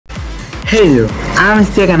Hey there, I'm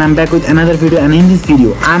Istiak and I'm back with another video, and in this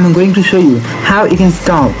video I'm going to show you how you can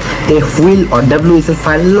install a WHL or WHL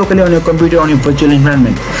file locally on your computer on your virtual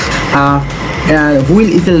environment. WHL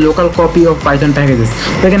is a local copy of Python packages.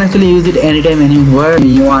 You can actually use it anytime, anywhere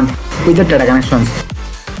you want with the data connections.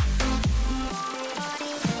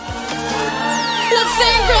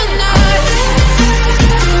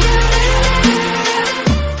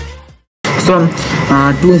 So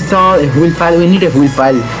to install a WHL file, we need a WHL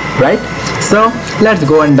file, right? So let's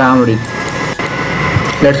go and download it.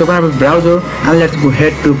 Let's open up a browser and let's go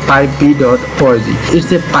ahead to pyp.org.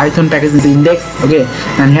 It's a Python package index, okay?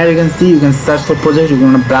 And here you can see, you can search for project. You're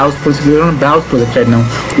gonna browse project. We're gonna browse project right now.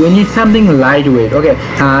 We need something lightweight, okay?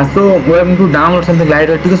 So we're going to download something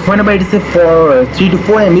lightweight, because whenever it is for 3 to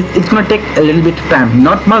 4 MB, it's gonna take a little bit of time.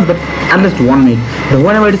 Not much, but at least 1 minute. But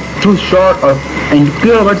whenever it is too short or in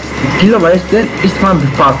kilobytes, then it's gonna be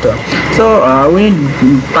faster. So we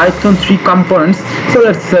need Python 3 components. So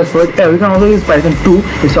let's search for it. We can also use Python 2.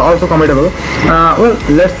 It's also compatible. Well,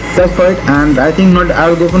 let's search for it, and I think not. I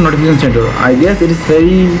will go for notification center. I guess it is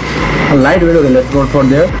very lightweight. Okay, let's go for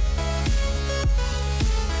there.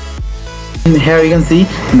 And here you can see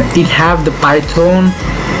it have the Python,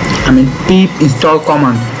 pip install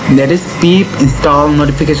command. That is pip install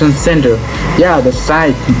notification center. Yeah, that's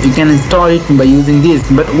right. You can install it by using this.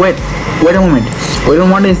 But wait a moment. We don't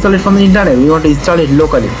want to install it from the internet. We want to install it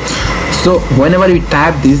locally. So whenever we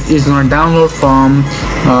type this, it's gonna download from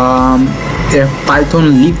a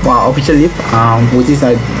Python lib, official lib, which is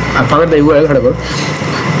I forgot the URL, whatever.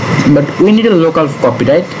 But we need a local copy,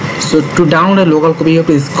 right? So to download a local copy, you have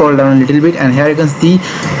to scroll down a little bit, and here you can see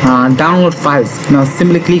download files. Now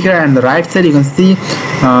simply click here, and the right side you can see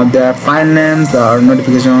the file names are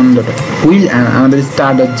notification.wheel and another is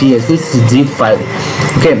star.js, which is zip file.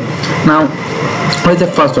 Okay, now what is the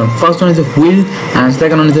first one? First one is a WHL, and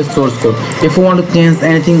second one is the source code. If you want to change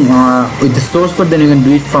anything with the source code, then you can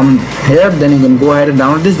do it from here. Then you can go ahead and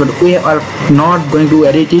download this, but we are not going to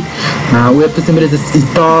edit it. We have to simply just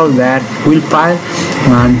install that WHL file,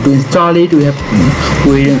 and to install it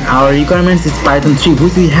our requirements is Python 3,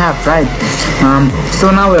 which we have, right?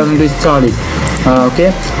 So now we are going to install it. Okay,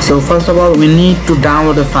 so first of all we need to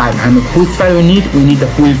download the file, and which file we need the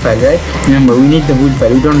WHL file, right? Remember, we need the WHL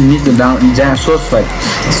file, we don't need the source file.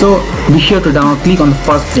 So be sure to download. Click on the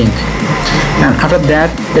first link, and after that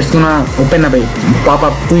it's gonna open up a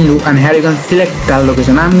pop-up window, and here you can select the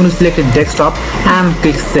location. I'm going to select a desktop and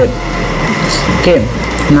click save. Okay,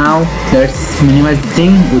 now let's minimize the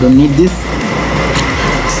thing. We don't need this,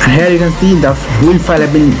 and here you can see the WHL file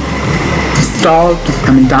have been installed,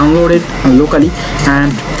 download it locally.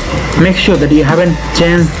 And make sure that you haven't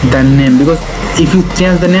changed the name, because if you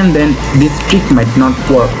change the name, then this trick might not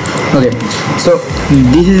work. Okay, so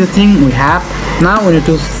this is the thing we have. Now we need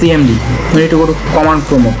to CMD. We need to go to command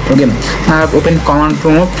prompt. Okay, I have opened command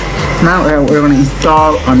prompt. Now we're going to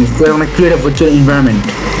install we're going to create a virtual environment.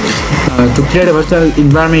 To create a virtual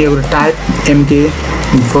environment, you're going to type mk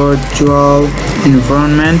virtual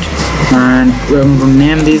environment, and we're going to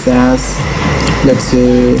name this as, let's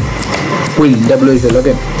say, WHL.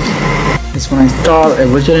 Okay, it's going to install a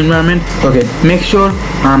virtual environment. Okay, make sure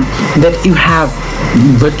that you have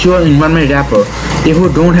virtual environment wrapper. If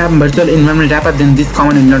you don't have virtual environment wrapper, then this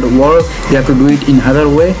command will not work. You have to do it in other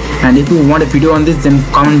way. And if you want a video on this, then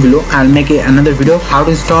comment below. I'll make another video how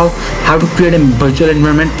to create a virtual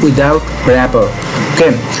environment without wrapper.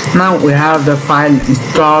 Okay, now we have the file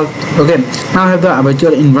installed. Okay, now we have the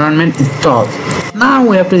virtual environment installed. Now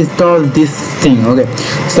we have to install this thing. Okay,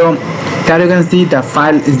 so here you can see the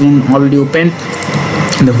file is being already opened.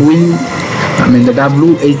 The the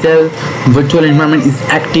WHL virtual environment is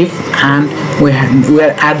active, and we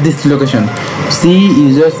are at this location, C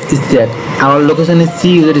users Istiak. Our location is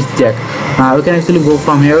C user Istiak. We can actually go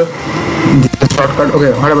from here. This is a shortcut.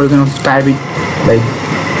 Okay, whatever, you can also type it like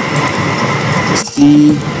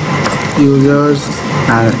C users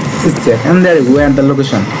and Istiak, and there we are at the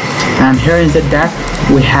location. And here inside that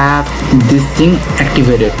we have this thing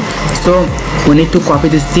activated. So we need to copy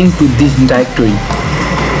this thing to this directory.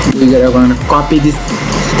 We are going to copy this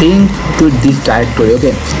thing to this directory.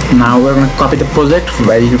 Okay, now we're going to copy the project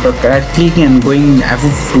by right clicking and going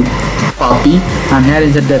to copy, and here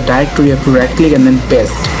inside the directory you have to right click and then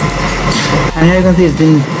paste. And here you can see it's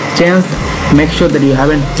been changed. Make sure that you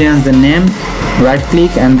haven't changed the name. Right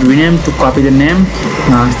click and rename to copy the name.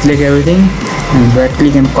 Select everything and right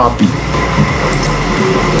click and copy.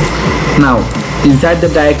 Now inside the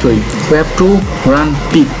directory we have to run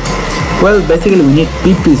pip. Well, basically we need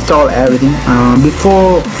pip to install everything.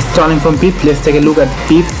 Before installing from pip, let's take a look at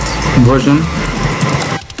pip version.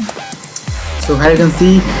 So here you can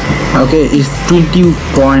see, okay, it's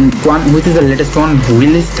 20.1, which is the latest one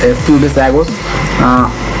released a few days ago.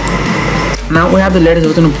 Now we have the latest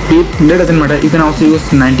version of pip. That doesn't matter, you can also use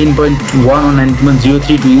 19.1 or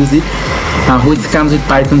 19.03 to use it, which comes with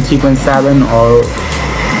Python 3.7 or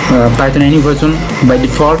Python any version by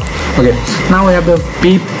default. Okay, now we have the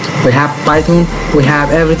pip, we have Python, we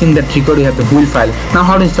have everything that required. We have the wheel file. Now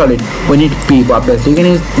how to install it? We need pip obviously. You can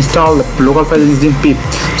install the local file using pip.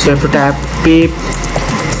 So you have to type pip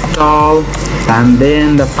install and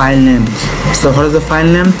then the file name. So what is the file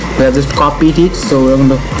name? We have just copied it, so we're going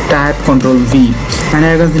to type Ctrl V, and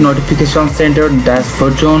here you can see notification center dash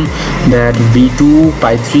version, that v2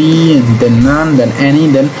 py3 and then none, then any,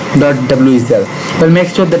 then .whl. Well, make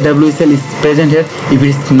sure that WHL is present here. If it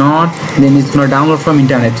is not, then it's gonna download from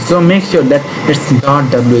internet, so make sure that it's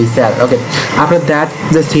 .whl. okay, after that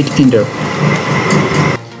just hit enter.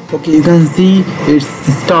 Okay, you can see it's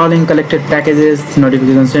installing collected packages,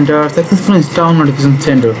 notification center, successful install notification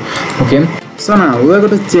center. Okay, so now we're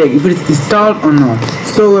going to check if it's installed or not.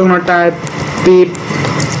 So we're going to type pip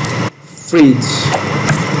fridge.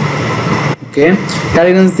 Okay, here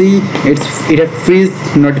you can see it has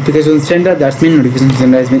fridge notification center. That means notification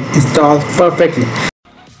center has been installed perfectly.